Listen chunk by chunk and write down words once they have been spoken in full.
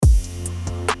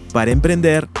Para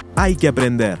emprender, hay que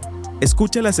aprender.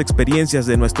 Escucha las experiencias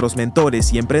de nuestros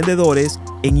mentores y emprendedores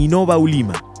en Innova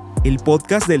Ulima, el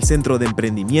podcast del Centro de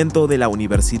Emprendimiento de la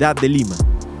Universidad de Lima.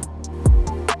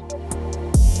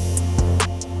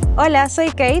 Hola, soy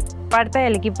Kate, parte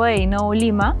del equipo de Innova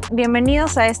Ulima.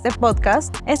 Bienvenidos a este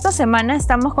podcast. Esta semana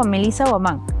estamos con Melissa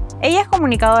Huamán. Ella es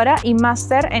comunicadora y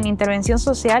máster en intervención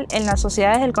social en las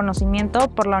sociedades del conocimiento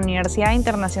por la Universidad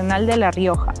Internacional de La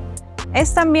Rioja.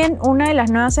 Es también una de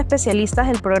las nuevas especialistas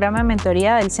del programa de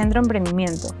mentoría del Centro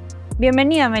Emprendimiento.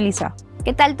 Bienvenida, Melissa.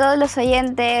 ¿Qué tal todos los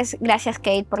oyentes? Gracias,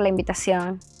 Kate, por la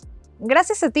invitación.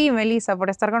 Gracias a ti, Melissa, por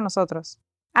estar con nosotros.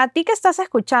 A ti que estás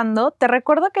escuchando, te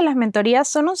recuerdo que las mentorías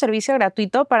son un servicio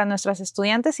gratuito para nuestros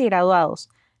estudiantes y graduados.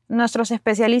 Nuestros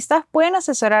especialistas pueden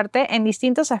asesorarte en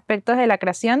distintos aspectos de la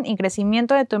creación y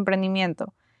crecimiento de tu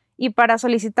emprendimiento. Y para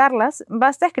solicitarlas,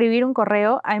 basta escribir un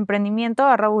correo a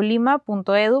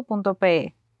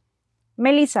emprendimiento@ulima.edu.pe.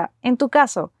 Melissa, en tu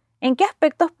caso, ¿en qué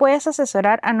aspectos puedes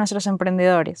asesorar a nuestros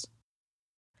emprendedores?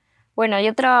 Bueno,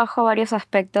 yo trabajo varios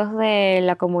aspectos de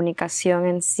la comunicación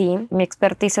en sí. Mi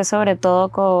expertise es sobre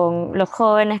todo con los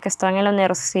jóvenes que están en la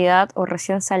universidad o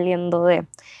recién saliendo de.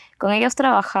 Con ellos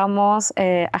trabajamos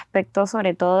aspectos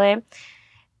sobre todo de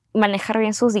manejar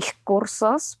bien sus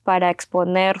discursos para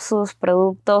exponer sus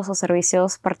productos o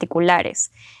servicios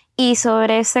particulares. Y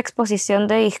sobre esa exposición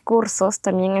de discursos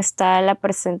también está la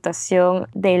presentación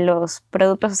de los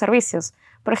productos o servicios.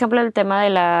 Por ejemplo, el tema de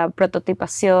la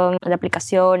prototipación de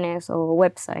aplicaciones o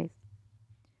websites.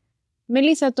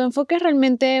 Melissa, tu enfoque es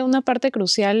realmente una parte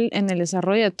crucial en el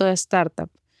desarrollo de toda startup.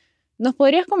 ¿Nos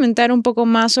podrías comentar un poco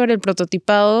más sobre el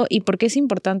prototipado y por qué es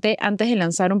importante antes de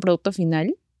lanzar un producto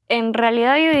final? En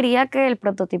realidad yo diría que el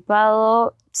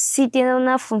prototipado sí tiene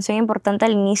una función importante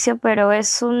al inicio, pero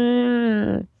es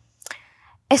un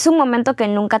momento que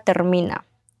nunca termina.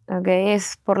 ¿Okay?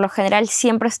 Por lo general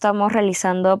siempre estamos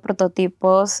realizando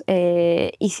prototipos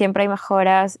y siempre hay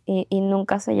mejoras y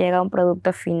nunca se llega a un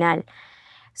producto final.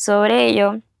 Sobre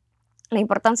ello, la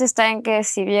importancia está en que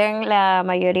si bien la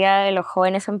mayoría de los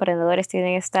jóvenes emprendedores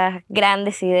tienen estas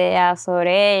grandes ideas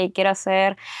sobre, hey, quiero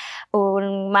hacer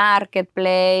un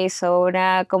marketplace o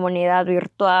una comunidad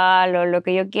virtual o lo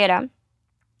que yo quiera,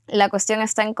 la cuestión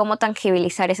está en cómo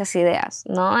tangibilizar esas ideas,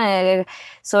 ¿no?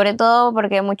 Sobre todo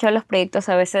porque muchos de los proyectos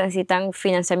a veces necesitan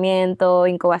financiamiento,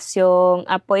 incubación,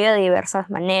 apoyo de diversas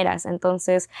maneras.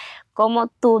 Entonces, cómo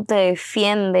tú te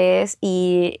defiendes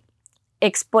y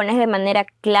expones de manera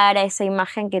clara esa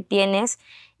imagen que tienes,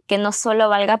 que no solo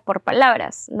valga por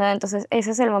palabras, ¿no? Entonces, ese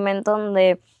es el momento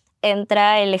donde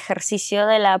entra el ejercicio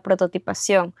de la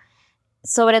prototipación.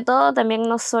 Sobre todo también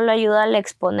no solo ayuda al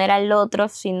exponer al otro,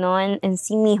 sino en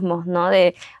sí mismos, ¿no?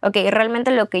 De, ok,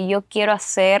 realmente lo que yo quiero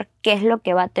hacer, ¿qué es lo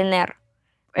que va a tener?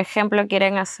 Por ejemplo,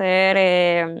 quieren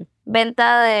hacer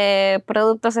venta de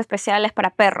productos especiales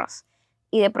para perros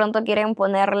y de pronto quieren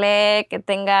ponerle que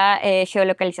tenga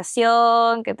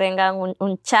geolocalización, que tengan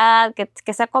un chat,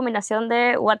 que sea combinación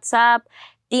de WhatsApp,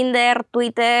 Tinder,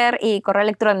 Twitter y correo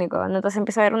electrónico, ¿no? Entonces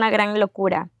empieza a haber una gran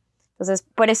locura. Entonces,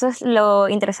 por eso es lo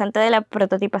interesante de la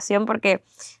prototipación, porque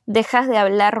dejas de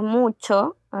hablar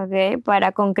mucho, ¿okay?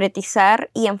 Para concretizar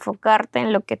y enfocarte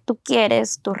en lo que tú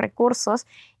quieres, tus recursos,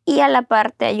 y a la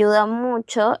par te ayuda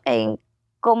mucho en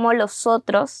cómo los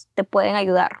otros te pueden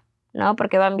ayudar, ¿no?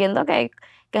 Porque van viendo qué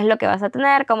es lo que vas a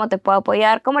tener, cómo te puedo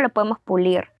apoyar, cómo lo podemos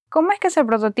pulir. ¿Cómo es que se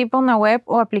prototipa una web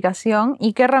o aplicación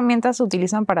y qué herramientas se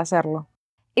utilizan para hacerlo?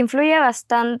 Influye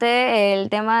bastante el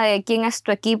tema de quién es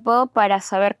tu equipo para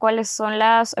saber cuáles son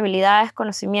las habilidades,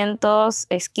 conocimientos,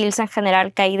 skills en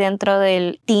general que hay dentro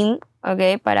del team,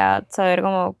 ¿okay? Para saber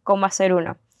cómo hacer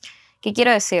uno. ¿Qué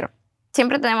quiero decir?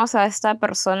 Siempre tenemos a esta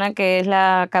persona que es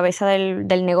la cabeza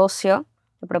del negocio,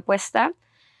 de propuesta.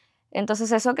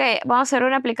 Entonces eso que vamos a hacer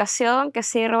una aplicación que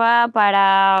sirva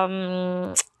para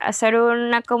hacer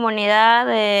una comunidad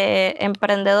de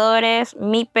emprendedores,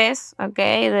 MIPES,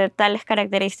 ¿okay? De tales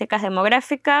características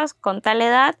demográficas, con tal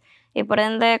edad y por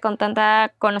ende con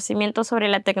tanta conocimiento sobre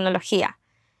la tecnología.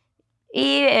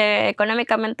 Y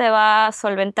económicamente va a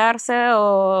solventarse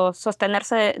o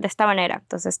sostenerse de esta manera.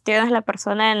 Entonces tienes la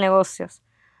persona de negocios.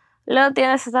 Luego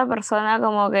tienes esta persona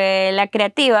como que la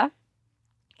creativa,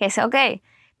 que dice, ok,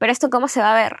 pero esto cómo se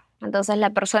va a ver. Entonces la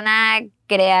persona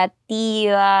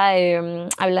creativa,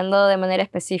 hablando de manera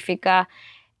específica,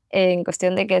 en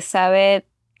cuestión de que sabe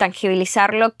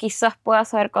tangibilizarlo, quizás pueda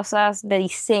saber cosas de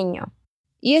diseño.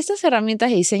 ¿Y estas herramientas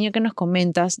de diseño que nos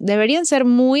comentas deberían ser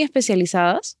muy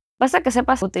especializadas? Basta que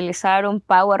sepas utilizar un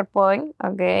PowerPoint,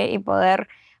 ¿ok? Y poder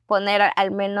poner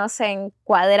al menos en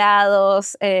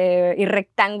cuadrados y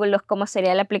rectángulos cómo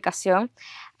sería la aplicación.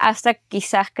 hasta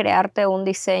quizás crearte un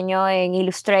diseño en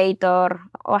Illustrator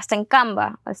o hasta en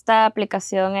Canva, esta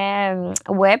aplicación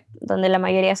web donde la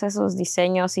mayoría hace sus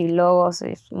diseños y logos,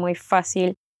 es muy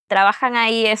fácil. Trabajan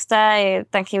ahí esta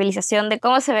tangibilización de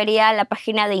cómo se vería la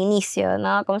página de inicio,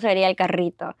 ¿no? Cómo se vería el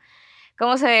carrito,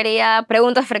 cómo se vería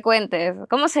preguntas frecuentes,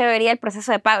 cómo se vería el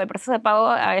proceso de pago. El proceso de pago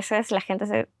a veces la gente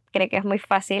se cree que es muy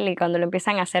fácil y cuando lo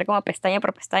empiezan a hacer como pestaña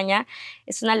por pestaña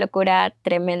es una locura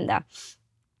tremenda.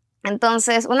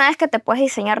 Entonces, una vez que te puedes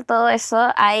diseñar todo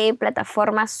eso, hay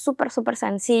plataformas súper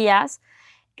sencillas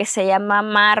que se llama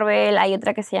Marvel, hay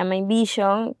otra que se llama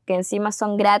InVision, que encima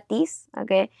son gratis,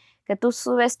 ¿ok? Que tú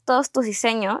subes todos tus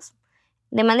diseños.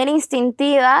 De manera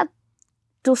instintiva,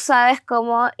 tú sabes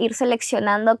cómo ir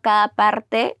seleccionando cada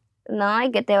parte, ¿no?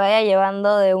 Y que te vaya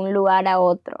llevando de un lugar a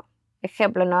otro.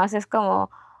 Ejemplo, ¿no? Haces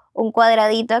como un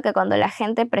cuadradito que cuando la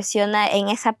gente presiona en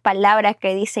esa palabra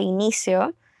que dice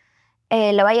inicio,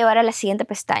 lo va a llevar a la siguiente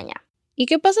pestaña. ¿Y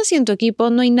qué pasa si en tu equipo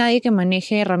no hay nadie que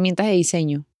maneje herramientas de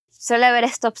diseño? Suele haber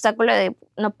este obstáculo de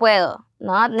no puedo,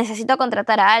 ¿no? Necesito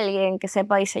contratar a alguien que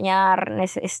sepa diseñar,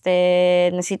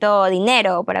 necesito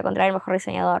dinero para contratar el mejor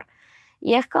diseñador.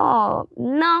 Y es como,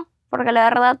 no, porque la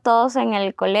verdad todos en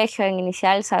el colegio, en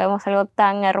inicial, sabemos algo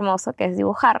tan hermoso que es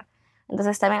dibujar.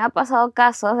 Entonces también ha pasado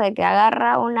casos de que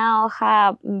agarra una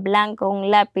hoja blanca, un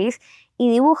lápiz y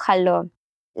dibújalo.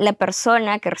 La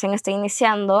persona que recién está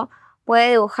iniciando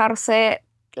puede dibujarse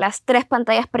las 3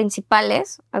 pantallas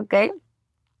principales, ¿ok?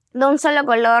 De un solo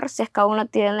color, si es que uno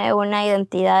tiene una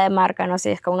identidad de marca, no sé,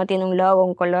 si es que uno tiene un logo,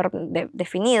 un color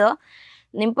definido,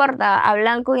 no importa, a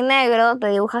blanco y negro te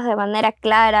dibujas de manera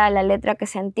clara la letra que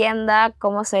se entienda,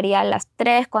 cómo serían las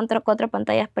 4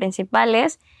 pantallas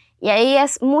principales, y ahí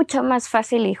es mucho más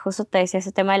fácil, y justo te decía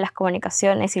ese tema de las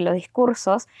comunicaciones y los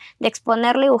discursos, de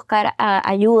exponerle y buscar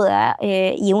ayuda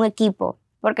y un equipo,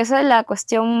 porque esa es la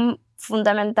cuestión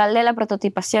fundamental de la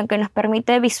prototipación, que nos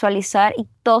permite visualizar y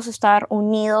todos estar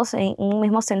unidos en un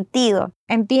mismo sentido.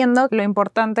 Entiendo lo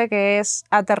importante que es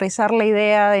aterrizar la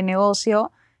idea de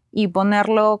negocio y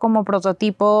ponerlo como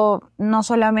prototipo, no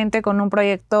solamente con un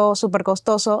proyecto súper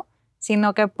costoso,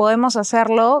 sino que podemos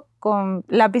hacerlo con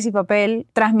lápiz y papel,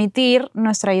 transmitir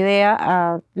nuestra idea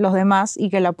a los demás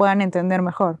y que la puedan entender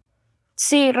mejor.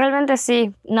 Sí, realmente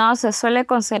sí. No, se suele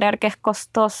considerar que es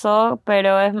costoso,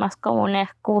 pero es más como una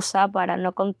excusa para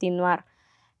no continuar.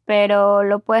 Pero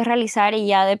lo puedes realizar y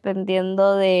ya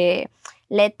dependiendo de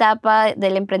la etapa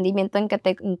del emprendimiento en que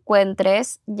te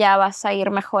encuentres, ya vas a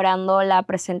ir mejorando la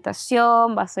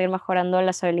presentación, vas a ir mejorando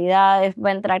las habilidades, va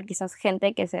a entrar quizás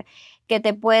gente que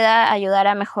te pueda ayudar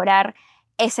a mejorar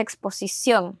esa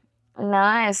exposición,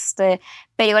 ¿no?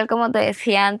 Pero igual como te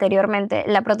decía anteriormente,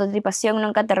 la prototipación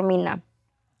nunca termina.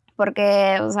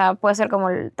 Porque, o sea, puede ser como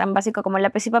tan básico como el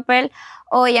lápiz y papel,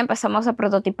 o ya empezamos a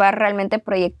prototipar realmente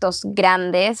proyectos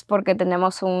grandes porque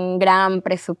tenemos un gran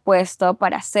presupuesto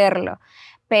para hacerlo.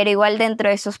 Pero igual dentro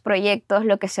de esos proyectos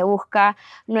lo que se busca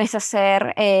no es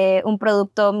hacer un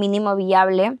producto mínimo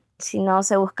viable, sino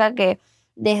se busca que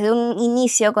desde un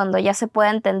inicio, cuando ya se pueda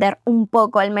entender un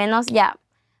poco al menos, ya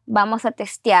vamos a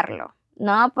testearlo,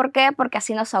 ¿no? ¿Por qué? Porque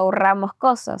así nos ahorramos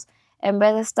cosas. En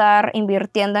vez de estar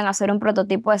invirtiendo en hacer un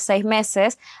prototipo de 6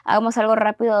 meses, hagamos algo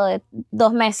rápido de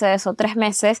 2 meses o 3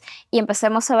 meses y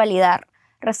empecemos a validar.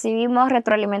 Recibimos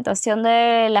retroalimentación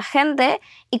de la gente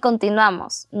y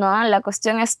continuamos, ¿no? La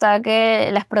cuestión está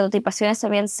que las prototipaciones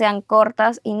también sean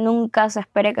cortas y nunca se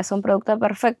espere que sea un producto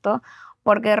perfecto,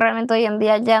 porque realmente hoy en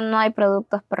día ya no hay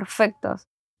productos perfectos.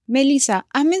 Melissa,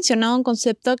 has mencionado un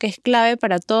concepto que es clave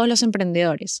para todos los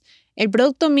emprendedores, el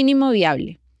producto mínimo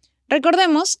viable.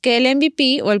 Recordemos que el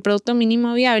MVP o el producto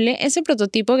mínimo viable es el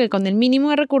prototipo que con el mínimo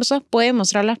de recursos puede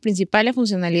mostrar las principales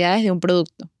funcionalidades de un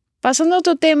producto. Pasando a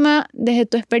otro tema, desde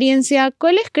tu experiencia,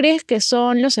 ¿cuáles crees que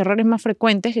son los errores más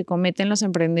frecuentes que cometen los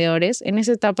emprendedores en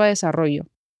esa etapa de desarrollo?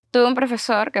 Tuve un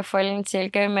profesor que fue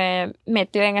el que me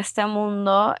metió en este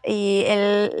mundo y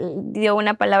él dio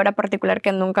una palabra particular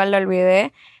que nunca lo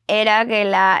olvidé. Era que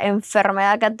la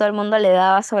enfermedad que a todo el mundo le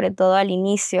daba, sobre todo al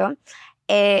inicio,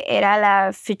 era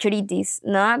la futuritis,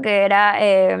 ¿no? Que era,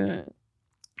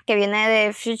 que viene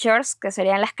de futures, que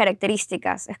serían las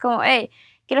características. Es como, hey,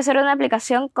 quiero hacer una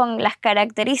aplicación con las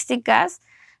características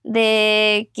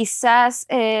de quizás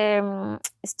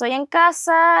estoy en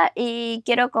casa y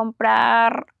quiero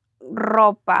comprar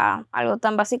ropa, algo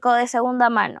tan básico de segunda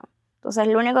mano. Entonces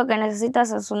lo único que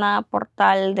necesitas es una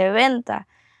portal de venta.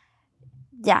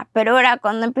 Ya, pero ahora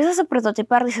cuando empiezas a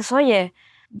prototipar dices, oye,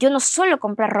 yo no solo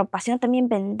comprar ropa, sino también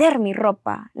vender mi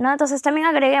ropa, ¿no? Entonces también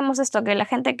agreguemos esto, que la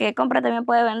gente que compra también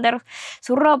puede vender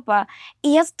su ropa.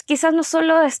 Y ya quizás no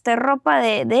solo ropa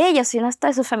de ellos, sino hasta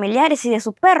de sus familiares y de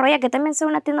su perro, ya que también sea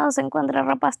una tienda donde se encuentre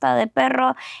ropa hasta de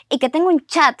perro, y que tenga un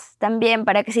chat también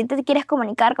para que si te quieres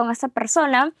comunicar con esa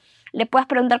persona, le puedas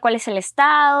preguntar cuál es el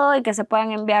estado y que se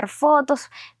puedan enviar fotos.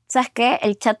 ¿Sabes qué?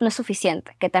 El chat no es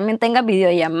suficiente, que también tenga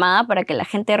videollamada para que la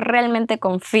gente realmente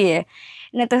confíe.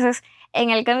 Entonces, en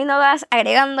el camino vas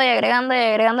agregando y agregando y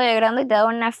agregando y agregando y te da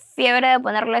una fiebre de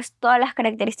ponerles todas las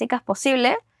características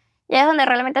posibles. Y es donde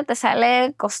realmente te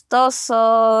sale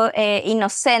costoso,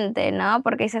 inocente, ¿no?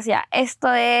 Porque dices, ya,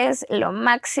 esto es lo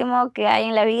máximo que hay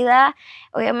en la vida.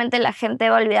 Obviamente la gente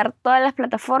va a olvidar todas las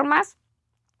plataformas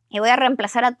y voy a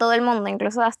reemplazar a todo el mundo.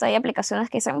 Incluso hasta hay aplicaciones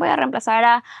que dicen, voy a reemplazar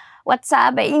a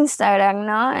WhatsApp e Instagram,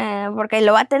 ¿no? Porque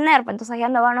lo va a tener, pues entonces ya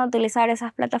no van a utilizar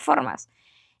esas plataformas.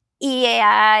 Y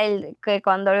que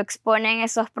cuando exponen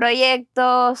esos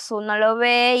proyectos, uno lo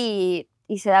ve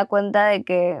y se da cuenta de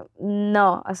que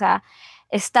no, o sea,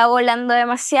 está volando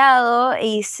demasiado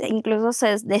y incluso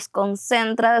se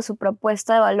desconcentra de su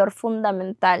propuesta de valor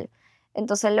fundamental.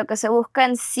 Entonces lo que se busca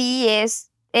en sí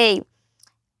es, hey,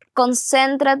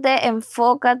 concéntrate,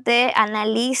 enfócate,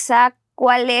 analiza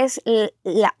cuál es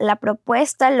la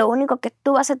propuesta, lo único que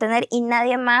tú vas a tener y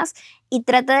nadie más, y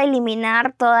trata de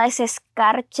eliminar toda esa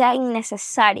escarcha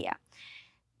innecesaria.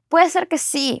 Puede ser que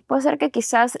sí, puede ser que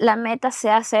quizás la meta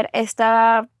sea hacer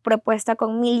esta propuesta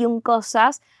con 1001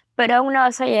 cosas, pero aún no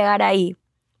vas a llegar ahí.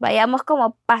 Vayamos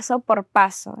como paso por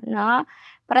paso, ¿no?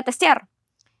 Para testear.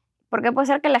 Porque puede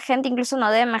ser que la gente incluso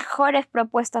no dé mejores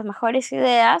propuestas, mejores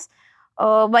ideas,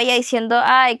 o vaya diciendo,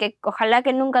 ay, que ojalá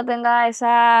que nunca tenga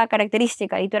esa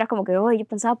característica. Y tú eras como que, oye, yo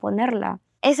pensaba ponerla.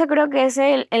 Eso creo que es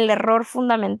el error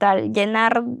fundamental,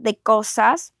 llenar de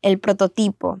cosas el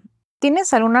prototipo.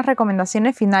 ¿Tienes algunas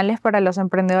recomendaciones finales para los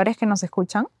emprendedores que nos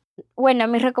escuchan? Bueno,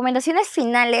 mis recomendaciones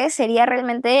finales sería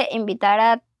realmente invitar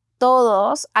a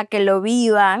todos a que lo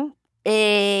vivan,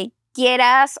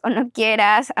 quieras o no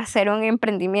quieras hacer un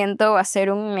emprendimiento o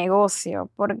hacer un negocio,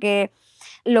 porque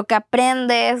lo que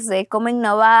aprendes de cómo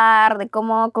innovar, de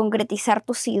cómo concretizar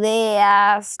tus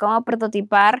ideas, cómo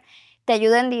prototipar, te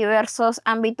ayuda en diversos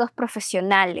ámbitos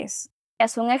profesionales.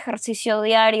 Es un ejercicio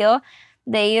diario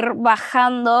de ir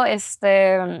bajando esa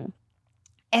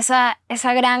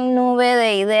gran nube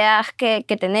de ideas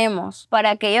que tenemos.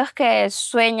 Para aquellos que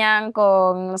sueñan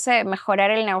con, no sé, mejorar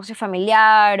el negocio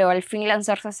familiar o al fin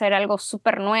lanzarse a hacer algo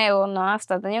súper nuevo, ¿no?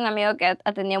 Hasta tenía un amigo que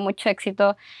ha tenido mucho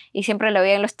éxito y siempre lo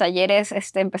veía en los talleres.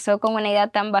 Empezó con una idea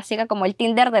tan básica como el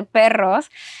Tinder de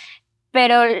perros.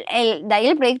 Pero de ahí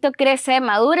el proyecto crece,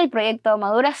 madura el proyecto,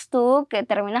 maduras tú, que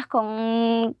terminas con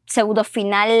un pseudo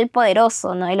final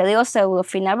poderoso, ¿no? Y lo digo pseudo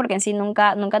final porque en sí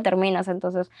nunca terminas.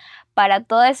 Entonces, para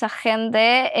toda esa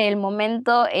gente, el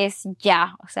momento es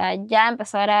ya. O sea, ya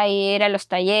empezar a ir a los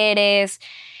talleres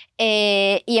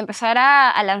y empezar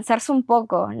a lanzarse un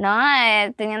poco, ¿no?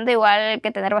 Teniendo igual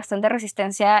que tener bastante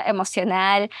resistencia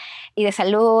emocional y de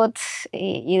salud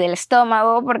y del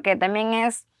estómago, porque también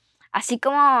es. Así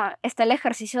como está el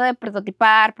ejercicio de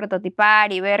prototipar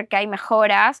y ver que hay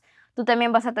mejoras, tú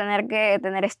también vas a tener que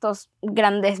tener estos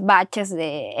grandes baches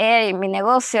de, hey, mi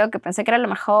negocio, que pensé que era lo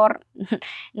mejor,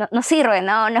 no sirve,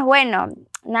 no es bueno,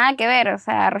 nada que ver, o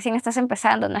sea, recién estás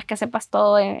empezando, no es que sepas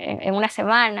todo en una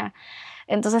semana.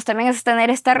 Entonces también es tener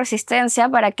esta resistencia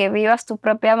para que vivas tu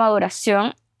propia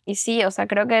maduración. Y sí, o sea,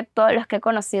 creo que todos los que he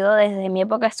conocido desde mi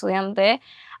época de estudiante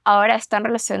ahora están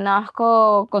relacionados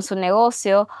con su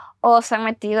negocio o se han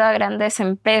metido a grandes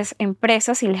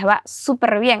empresas y les va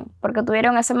súper bien porque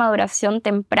tuvieron esa maduración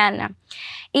temprana.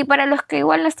 Y para los que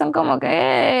igual no están como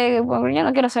que, bueno, yo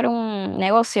no quiero hacer un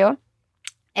negocio,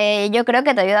 yo creo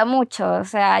que te ayuda mucho. O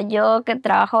sea, yo que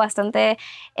trabajo bastante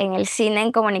en el cine,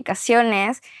 en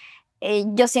comunicaciones,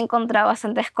 yo sí he encontrado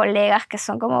bastantes colegas que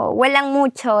son como, vuelan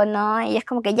mucho, ¿no? Y es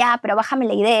como que ya, pero bájame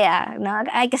la idea, ¿no?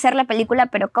 Hay que hacer la película,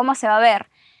 pero ¿cómo se va a ver?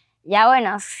 Ya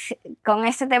bueno, con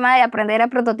este tema de aprender a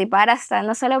prototipar, hasta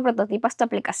no solo prototipas tu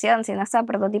aplicación, sino hasta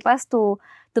prototipas tu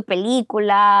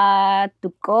película,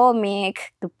 tu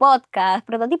cómic, tu podcast,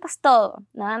 prototipas todo,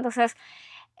 ¿no? Entonces,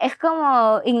 es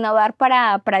como innovar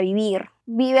para vivir.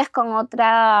 Vives con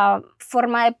otra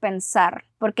forma de pensar,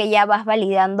 porque ya vas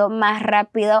validando más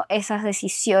rápido esas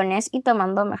decisiones y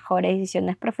tomando mejores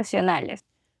decisiones profesionales.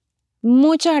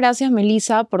 Muchas gracias,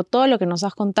 Melissa, por todo lo que nos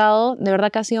has contado. De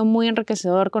verdad que ha sido muy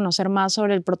enriquecedor conocer más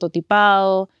sobre el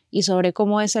prototipado y sobre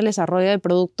cómo es el desarrollo de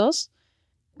productos.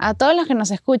 A todos los que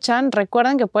nos escuchan,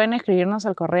 recuerden que pueden escribirnos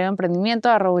al correo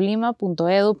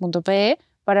emprendimiento@ulima.edu.pe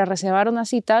para reservar una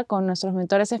cita con nuestros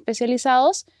mentores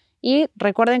especializados Y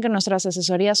recuerden que nuestras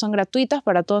asesorías son gratuitas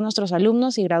para todos nuestros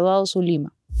alumnos y graduados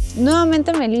ULIMA.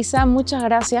 Nuevamente, Melissa, muchas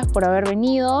gracias por haber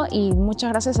venido y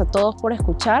muchas gracias a todos por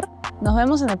escuchar. Nos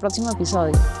vemos en el próximo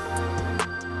episodio.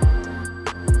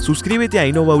 Suscríbete a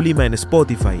Innova Ulima en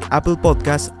Spotify, Apple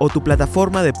Podcasts o tu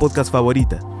plataforma de podcast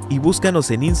favorita y búscanos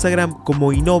en Instagram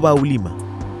como Innova Ulima.